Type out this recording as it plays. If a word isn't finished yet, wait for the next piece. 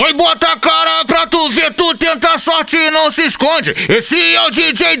sorte não se esconde. Esse é o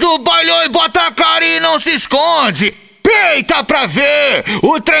DJ do baile, oi, bota a cara e não se esconde. Peita pra ver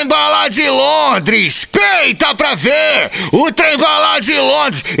o Trem Bala de Londres. Peita pra ver o Trem Bala de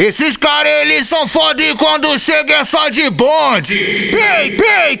Londres. Esses caras, eles são foda e quando chega é só de bonde. Peita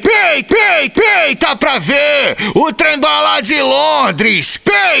pra ver o Trem Bala de Londres.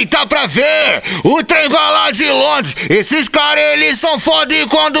 Peita pra ver o Trem Bala de Londres. Esses caras, eles são foda e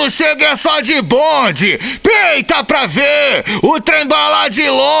quando chega é só de bonde. Peita pra ver o Trem Bala de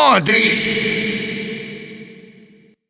Londres.